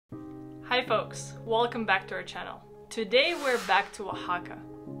Hi folks, welcome back to our channel. Today we're back to Oaxaca,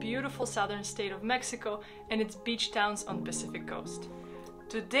 beautiful southern state of Mexico and its beach towns on the Pacific coast.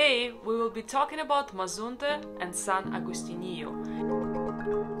 Today we will be talking about Mazunte and San Agustinillo.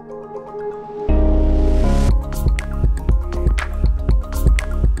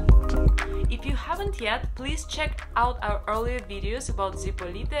 If you haven't yet, please check out our earlier videos about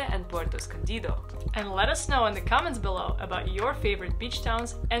Zipolite and Puerto Escondido. And let us know in the comments below about your favorite beach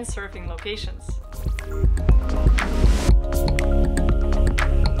towns and surfing locations.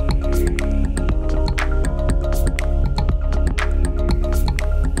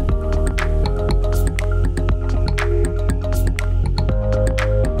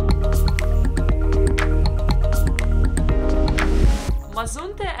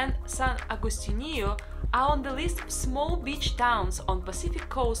 Mazunte and San Agustinillo are on the list of small beach towns on Pacific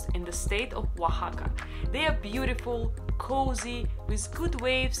coast in the state of Oaxaca. They are beautiful, cozy, with good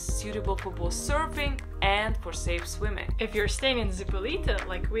waves, suitable for both surfing and for safe swimming. If you're staying in Zipolite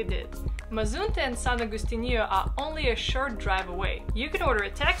like we did, Mazunte and San Agustinillo are only a short drive away. You can order a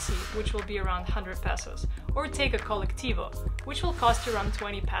taxi, which will be around 100 pesos, or take a colectivo, which will cost you around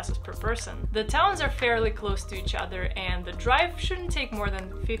 20 pesos per person. The towns are fairly close to each other and the drive shouldn't take more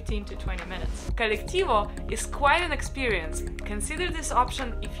than 15 to 20 minutes. Colectivo is quite an experience. Consider this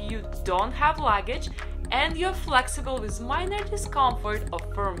option if you don't have luggage and you're flexible with minor discomfort of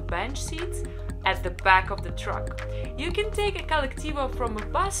firm bench seats at the back of the truck. You can take a colectivo from a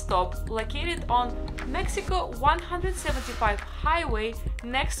bus stop located on Mexico 175 highway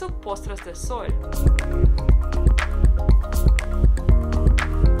next to Postras del Sol.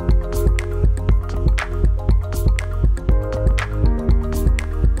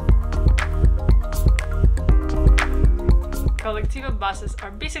 Colectivo buses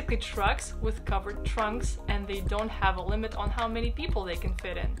are basically trucks with covered trunks and they don't have a limit on how many people they can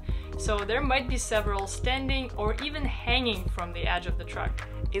fit in. So there might be several standing or even hanging from the edge of the truck.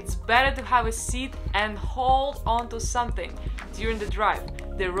 It's better to have a seat and hold onto something during the drive.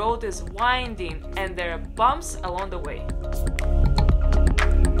 The road is winding and there are bumps along the way.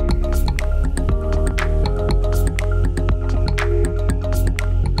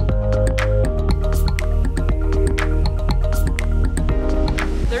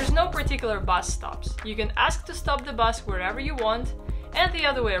 There's no particular bus stops. You can ask to stop the bus wherever you want and the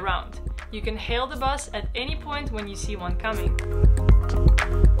other way around. You can hail the bus at any point when you see one coming.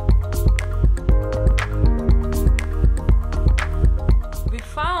 We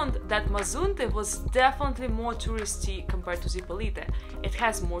found that Mazunte was definitely more touristy compared to Zipolite. It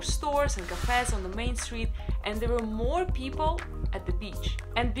has more stores and cafes on the main street and there were more people at the beach.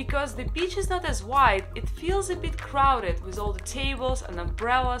 And because the beach is not as wide, it feels a bit crowded with all the tables and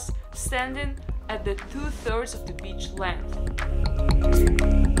umbrellas standing at the 2/3 of the beach length.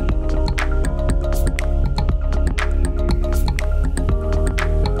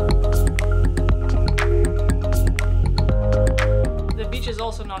 The beach is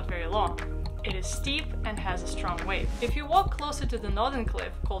also not very long. It is steep and has a strong wave. If you walk closer to the northern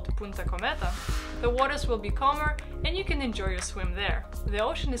cliff called Punta Cometa, the waters will be calmer and you can enjoy your swim there. The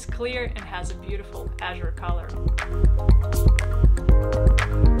ocean is clear and has a beautiful azure color.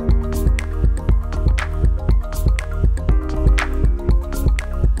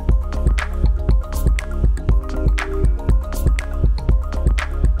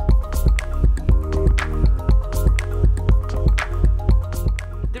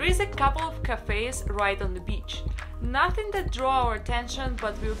 Couple of cafes right on the beach. Nothing that drew our attention,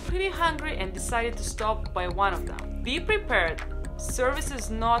 but we were pretty hungry and decided to stop by one of them. Be prepared, service is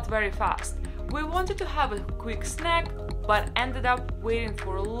not very fast. We wanted to have a quick snack, but ended up waiting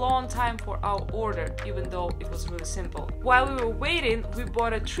for a long time for our order, even though it was really simple. While we were waiting, we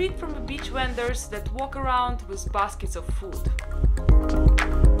bought a treat from the beach vendors that walk around with baskets of food.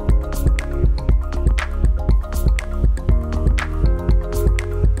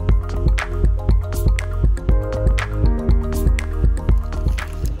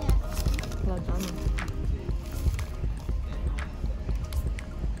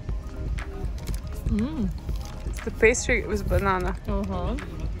 It's the pastry with banana.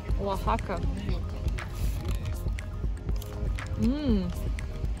 Oaxaca.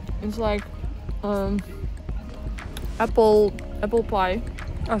 It's like apple pie.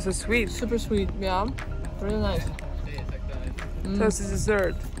 Oh, so sweet. Super sweet, yeah. Really nice. So it's a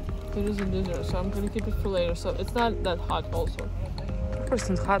dessert. It is a dessert, so I'm gonna keep it for later. So it's not that hot also. Of course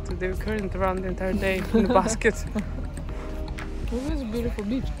it's hot. They were current around the entire day in the basket. Look at this beautiful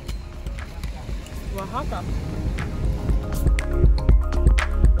beach. Oaxaca.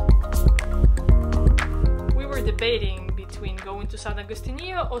 We were debating between going going to San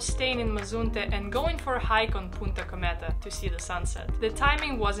Agustinillo or staying in Mazunte and going for a hike on Punta Cometa to see the sunset. The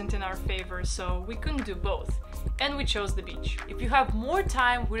timing wasn't in our favor, so we couldn't do both, and we chose the beach. If you have more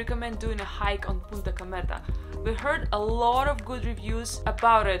time, we recommend doing a hike on Punta Cometa. We heard a lot of good reviews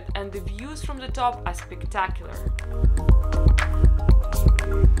about it, and the views from the top are spectacular.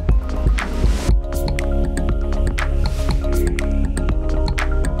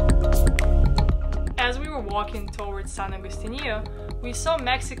 As we were walking towards San Agustinillo, we saw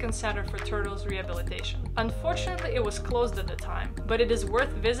Mexican Center for Turtles Rehabilitation. Unfortunately, it was closed at the time, but it is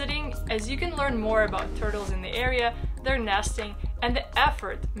worth visiting as you can learn more about turtles in the area, their nesting, and the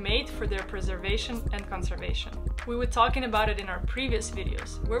effort made for their preservation and conservation. We were talking about it in our previous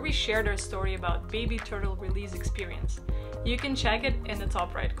videos, where we shared our story about baby turtle release experience. You can check it in the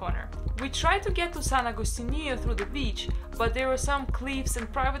top right corner. We tried to get to San Agustinillo through the beach, but there were some cliffs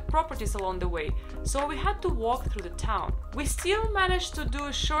and private properties along the way, so we had to walk through the town. We still managed to do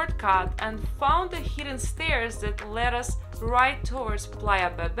a shortcut and found the hidden stairs that led us right towards Playa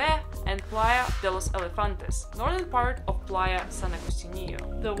Bebe and Playa de los Elefantes, northern part of Playa San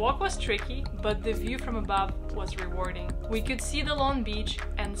Agustinillo. The walk was tricky, but the view from above was rewarding. We could see the lone beach,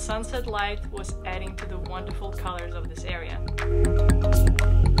 and sunset light was adding to the wonderful colors of this area.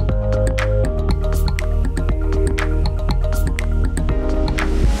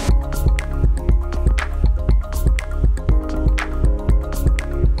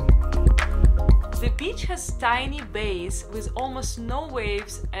 The beach has tiny bays with almost no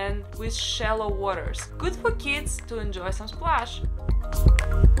waves and with shallow waters. Good for kids to enjoy some splash.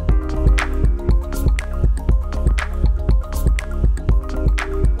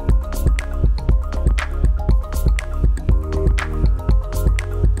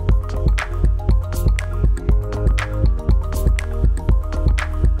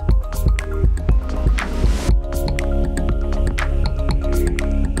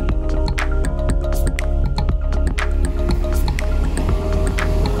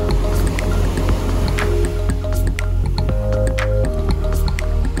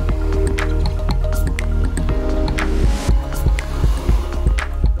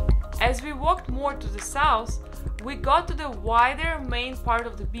 As we walked more to the south, we got to the wider main part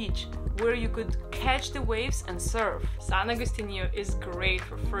of the beach, where you could catch the waves and surf. San Agustinillo is great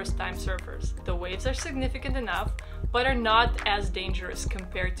for first-time surfers. The waves are significant enough, but are not as dangerous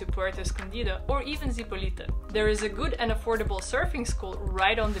compared to Puerto Escondido or even Zipolite. There is a good and affordable surfing school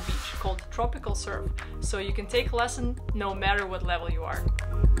right on the beach called Tropical Surf, so you can take a lesson no matter what level you are.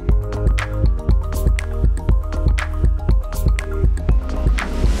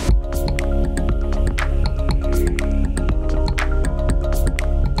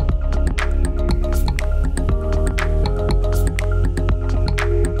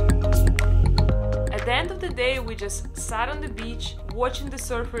 We just sat on the beach, watching the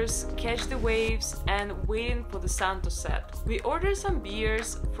surfers catch the waves and waiting for the sun to set. We ordered some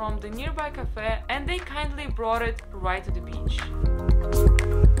beers from the nearby cafe and they kindly brought it right to the beach.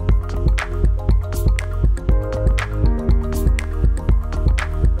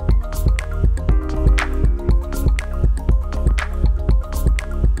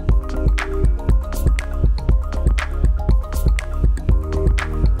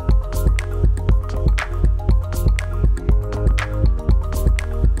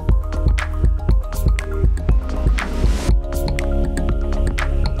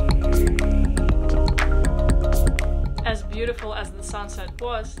 Beautiful as the sunset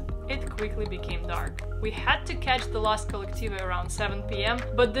was, it quickly became dark. We had to catch the last colectivo around 7 p.m,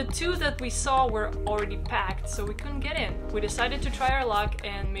 but the two that we saw were already packed, so we couldn't get in. We decided to try our luck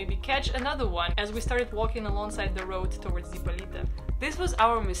and maybe catch another one as we started walking alongside the road towards Zipolite. This was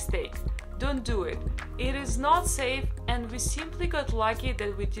our mistake. Don't do it. It is not safe and we simply got lucky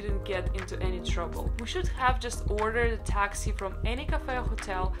that we didn't get into any trouble. We should have just ordered a taxi from any cafe or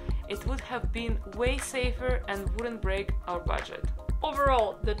hotel. It would have been way safer and wouldn't break our budget.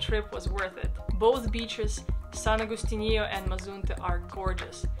 Overall, the trip was worth it. Both beaches, San Agustinillo and Mazunte, are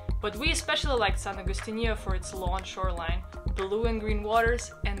gorgeous, but we especially liked San Agustinillo for its long shoreline, blue and green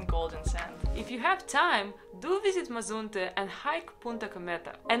waters, and golden sand. If you have time, do visit Mazunte and hike Punta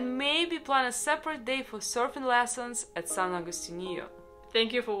Cometa, and maybe plan a separate day for surfing lessons at San Agustinillo.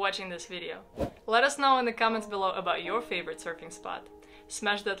 Thank you for watching this video. Let us know in the comments below about your favorite surfing spot.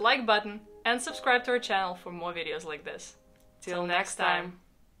 Smash that like button and subscribe to our channel for more videos like this. Till next time!